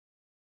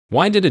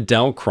Why did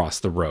Adele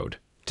cross the road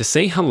to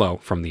say hello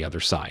from the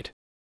other side?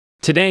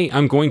 Today,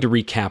 I'm going to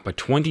recap a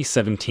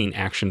 2017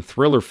 action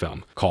thriller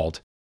film called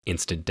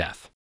Instant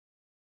Death.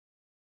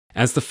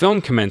 As the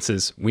film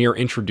commences, we are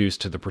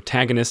introduced to the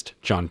protagonist,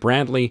 John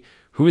Bradley,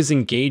 who is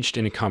engaged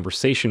in a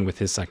conversation with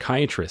his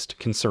psychiatrist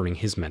concerning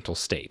his mental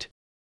state.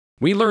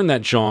 We learn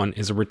that John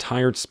is a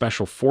retired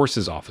Special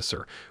Forces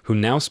officer who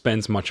now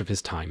spends much of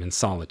his time in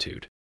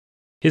solitude.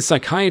 His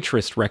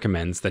psychiatrist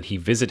recommends that he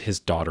visit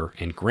his daughter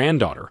and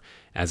granddaughter,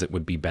 as it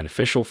would be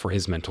beneficial for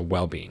his mental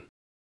well-being.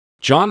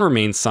 John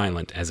remains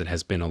silent as it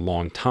has been a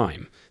long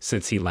time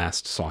since he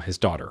last saw his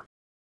daughter.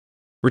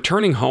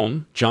 Returning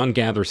home, John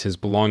gathers his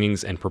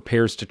belongings and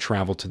prepares to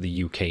travel to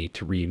the UK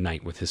to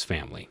reunite with his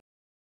family.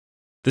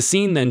 The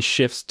scene then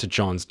shifts to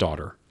John's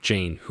daughter,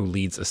 Jane, who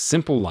leads a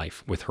simple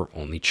life with her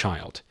only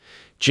child.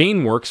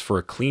 Jane works for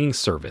a cleaning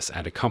service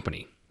at a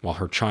company, while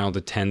her child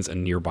attends a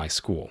nearby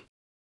school.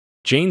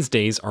 Jane's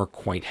days are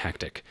quite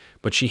hectic,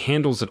 but she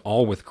handles it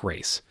all with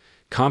grace,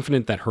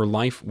 confident that her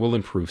life will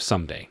improve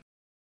someday.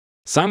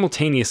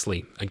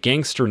 Simultaneously, a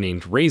gangster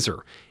named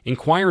Razor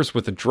inquires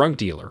with a drug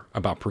dealer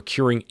about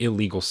procuring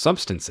illegal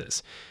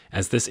substances,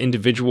 as this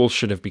individual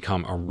should have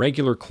become a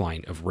regular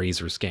client of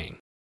Razor's gang.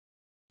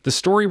 The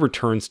story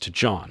returns to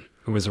John,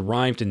 who has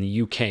arrived in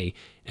the UK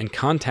and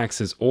contacts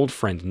his old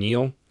friend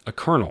Neal, a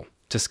colonel,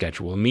 to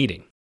schedule a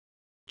meeting.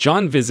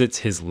 John visits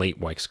his late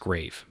wife's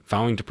grave,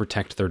 vowing to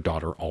protect their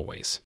daughter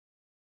always.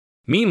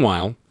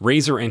 Meanwhile,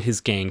 Razor and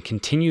his gang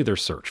continue their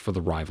search for the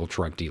rival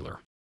drug dealer.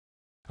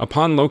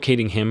 Upon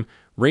locating him,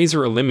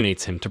 Razor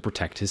eliminates him to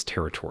protect his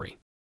territory.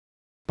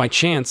 By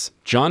chance,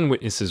 John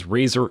witnesses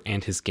Razor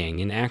and his gang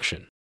in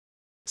action.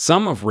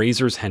 Some of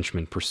Razor's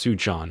henchmen pursue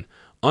John,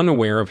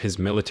 unaware of his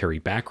military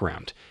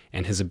background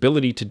and his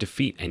ability to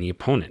defeat any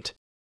opponent.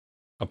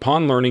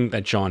 Upon learning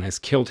that John has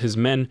killed his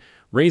men,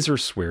 Razor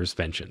swears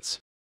vengeance.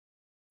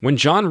 When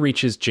John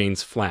reaches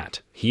Jane's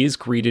flat, he is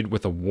greeted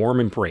with a warm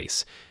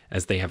embrace,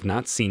 as they have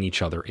not seen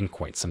each other in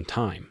quite some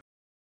time.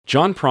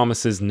 John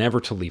promises never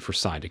to leave her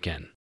side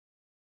again.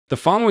 The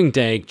following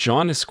day,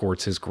 John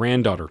escorts his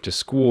granddaughter to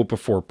school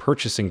before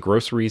purchasing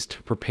groceries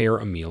to prepare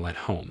a meal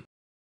at home.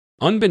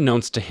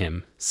 Unbeknownst to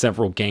him,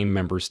 several gang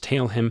members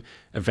tail him,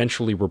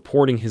 eventually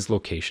reporting his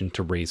location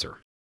to Razor.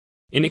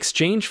 In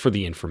exchange for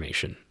the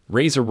information,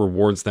 Razor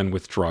rewards them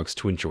with drugs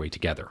to enjoy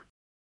together.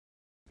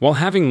 While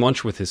having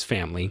lunch with his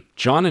family,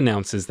 John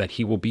announces that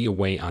he will be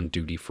away on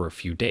duty for a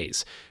few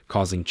days,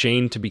 causing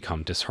Jane to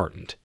become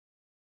disheartened.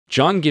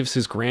 John gives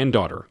his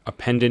granddaughter a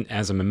pendant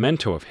as a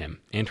memento of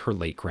him and her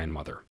late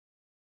grandmother.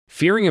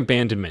 Fearing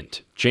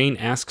abandonment, Jane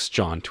asks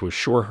John to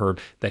assure her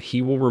that he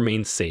will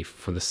remain safe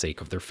for the sake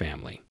of their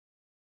family.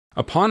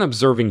 Upon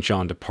observing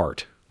John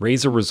depart,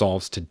 Razor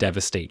resolves to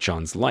devastate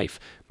John's life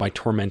by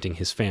tormenting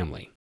his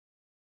family.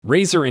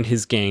 Razor and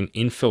his gang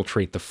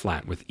infiltrate the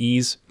flat with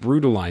ease,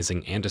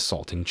 brutalizing and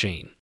assaulting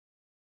Jane.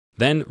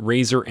 Then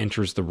Razor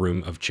enters the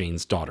room of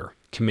Jane's daughter,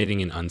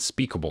 committing an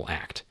unspeakable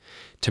act.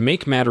 To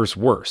make matters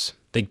worse,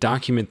 they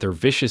document their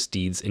vicious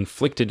deeds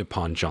inflicted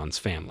upon John's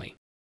family.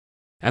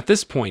 At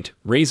this point,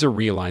 Razor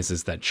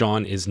realizes that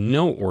John is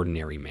no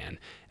ordinary man,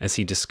 as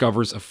he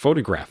discovers a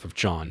photograph of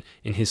John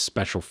in his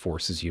Special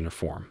Forces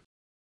uniform.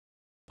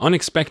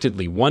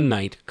 Unexpectedly, one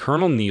night,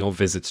 Colonel Neal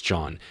visits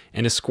John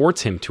and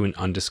escorts him to an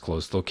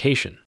undisclosed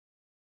location.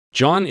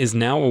 John is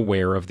now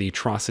aware of the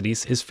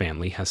atrocities his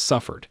family has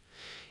suffered.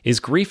 His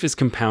grief is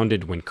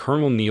compounded when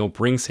Colonel Neal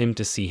brings him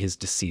to see his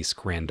deceased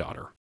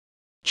granddaughter.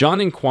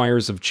 John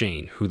inquires of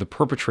Jane who the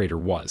perpetrator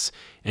was,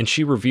 and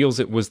she reveals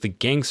it was the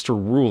gangster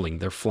ruling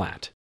their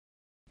flat.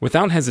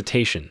 Without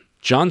hesitation,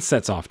 John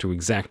sets off to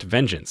exact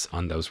vengeance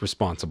on those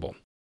responsible.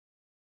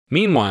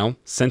 Meanwhile,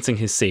 sensing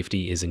his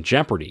safety is in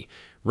jeopardy,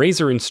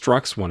 Razor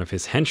instructs one of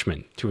his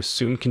henchmen to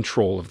assume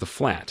control of the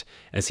flat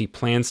as he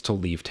plans to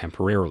leave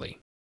temporarily.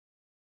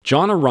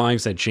 John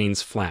arrives at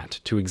Jane's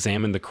flat to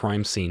examine the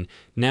crime scene,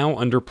 now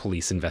under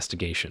police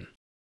investigation.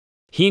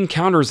 He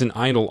encounters an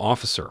idle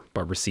officer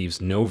but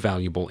receives no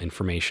valuable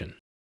information.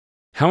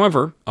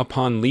 However,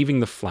 upon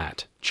leaving the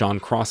flat, John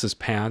crosses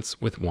paths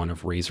with one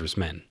of Razor's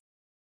men.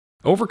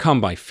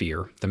 Overcome by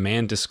fear, the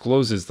man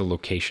discloses the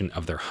location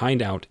of their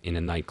hideout in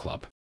a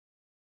nightclub.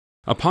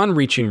 Upon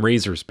reaching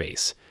Razor's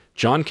base,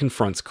 John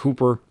confronts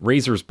Cooper,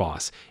 Razor's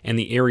boss, and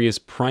the area's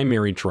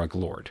primary drug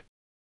lord.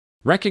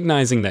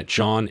 Recognizing that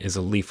John is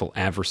a lethal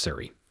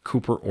adversary,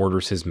 Cooper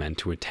orders his men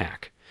to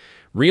attack.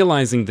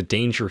 Realizing the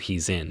danger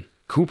he's in,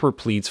 Cooper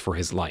pleads for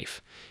his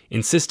life,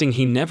 insisting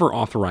he never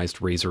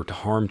authorized Razor to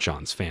harm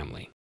John's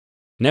family.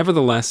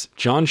 Nevertheless,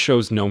 John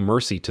shows no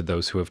mercy to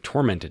those who have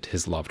tormented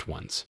his loved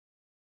ones.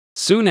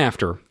 Soon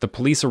after, the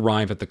police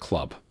arrive at the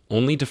club,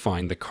 only to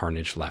find the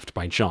carnage left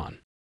by John.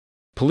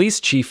 Police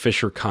Chief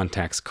Fisher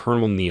contacts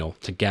Colonel Neal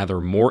to gather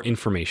more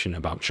information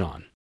about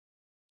John.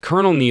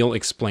 Colonel Neal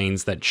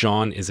explains that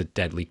John is a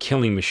deadly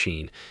killing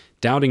machine,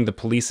 doubting the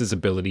police's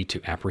ability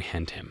to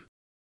apprehend him.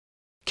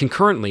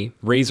 Concurrently,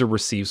 Razor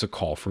receives a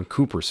call from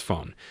Cooper's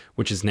phone,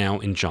 which is now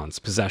in John's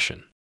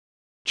possession.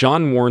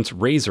 John warns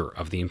Razor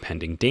of the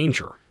impending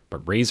danger,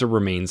 but Razor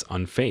remains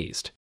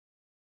unfazed.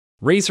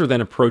 Razor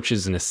then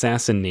approaches an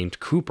assassin named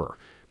Cooper,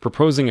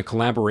 proposing a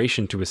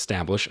collaboration to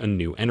establish a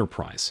new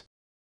enterprise.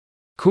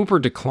 Cooper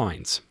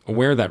declines,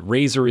 aware that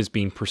Razor is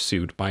being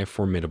pursued by a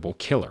formidable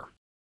killer.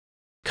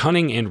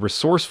 Cunning and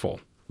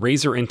resourceful,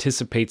 Razor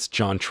anticipates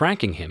John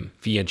tracking him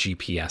via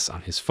GPS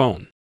on his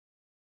phone.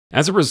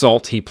 As a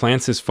result, he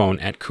plants his phone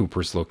at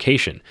Cooper's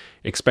location,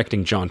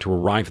 expecting John to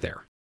arrive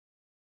there.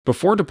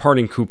 Before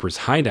departing Cooper's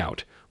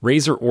hideout,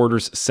 Razor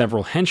orders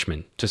several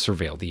henchmen to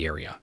surveil the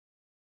area.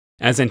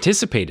 As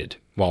anticipated,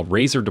 while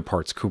Razor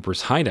departs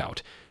Cooper's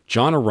hideout,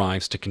 John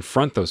arrives to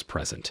confront those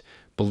present,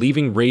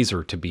 believing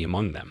Razor to be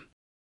among them.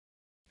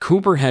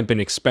 Cooper had been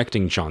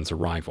expecting John's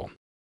arrival.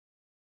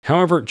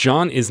 However,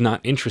 John is not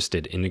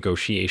interested in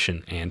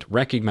negotiation and,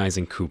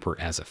 recognizing Cooper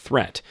as a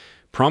threat,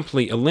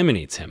 promptly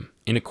eliminates him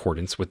in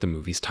accordance with the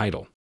movie's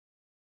title.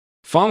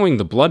 Following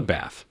the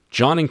bloodbath,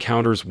 John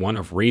encounters one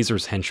of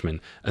Razor's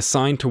henchmen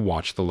assigned to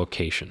watch the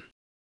location.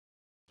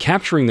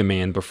 Capturing the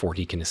man before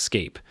he can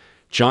escape,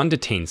 John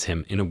detains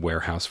him in a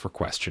warehouse for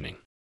questioning.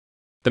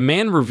 The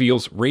man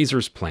reveals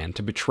Razor's plan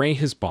to betray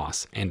his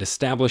boss and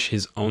establish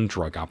his own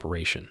drug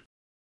operation.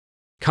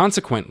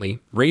 Consequently,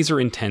 Razor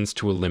intends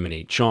to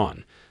eliminate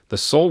John, the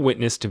sole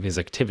witness to his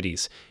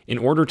activities, in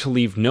order to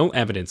leave no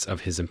evidence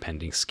of his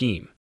impending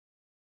scheme.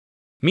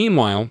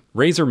 Meanwhile,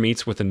 Razor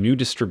meets with a new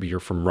distributor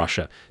from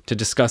Russia to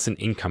discuss an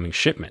incoming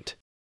shipment.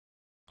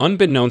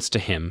 Unbeknownst to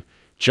him,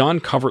 John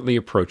covertly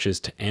approaches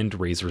to end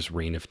Razor's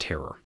reign of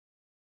terror.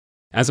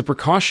 As a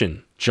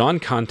precaution, John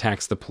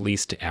contacts the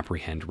police to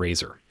apprehend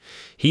Razor.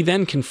 He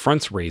then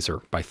confronts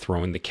Razor by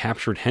throwing the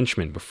captured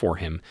henchman before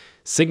him,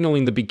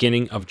 signaling the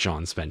beginning of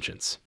John's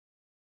vengeance.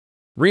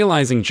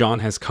 Realizing John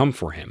has come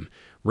for him,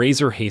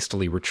 Razor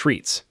hastily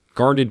retreats,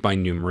 guarded by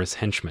numerous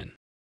henchmen.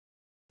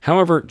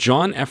 However,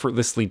 John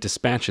effortlessly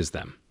dispatches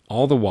them,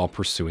 all the while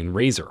pursuing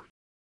Razor.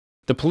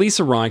 The police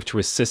arrive to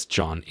assist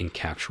John in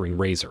capturing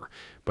Razor,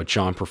 but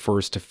John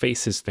prefers to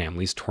face his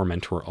family's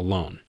tormentor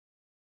alone.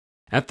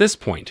 At this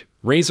point,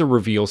 Razor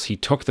reveals he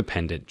took the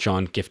pendant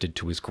John gifted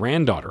to his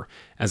granddaughter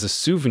as a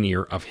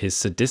souvenir of his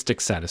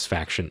sadistic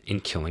satisfaction in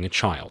killing a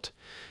child.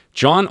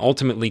 John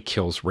ultimately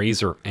kills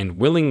Razor and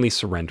willingly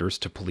surrenders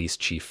to Police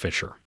Chief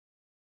Fisher.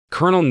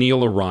 Colonel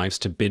Neal arrives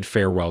to bid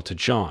farewell to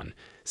John,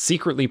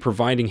 secretly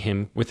providing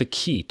him with a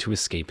key to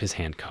escape his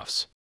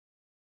handcuffs.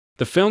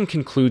 The film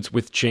concludes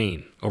with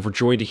Jane,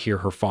 overjoyed to hear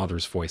her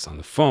father's voice on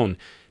the phone,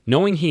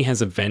 knowing he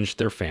has avenged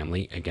their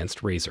family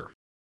against Razor.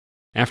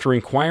 After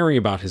inquiring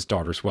about his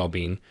daughter's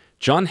well-being,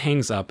 John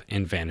hangs up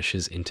and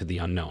vanishes into the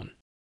unknown.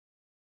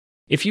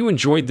 If you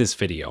enjoyed this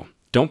video,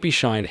 don't be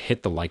shy to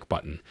hit the like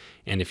button,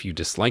 and if you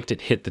disliked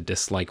it, hit the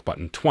dislike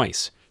button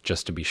twice,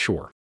 just to be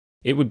sure.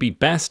 It would be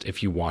best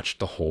if you watched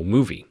the whole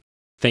movie.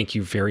 Thank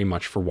you very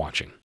much for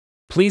watching.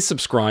 Please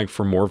subscribe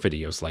for more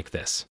videos like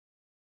this.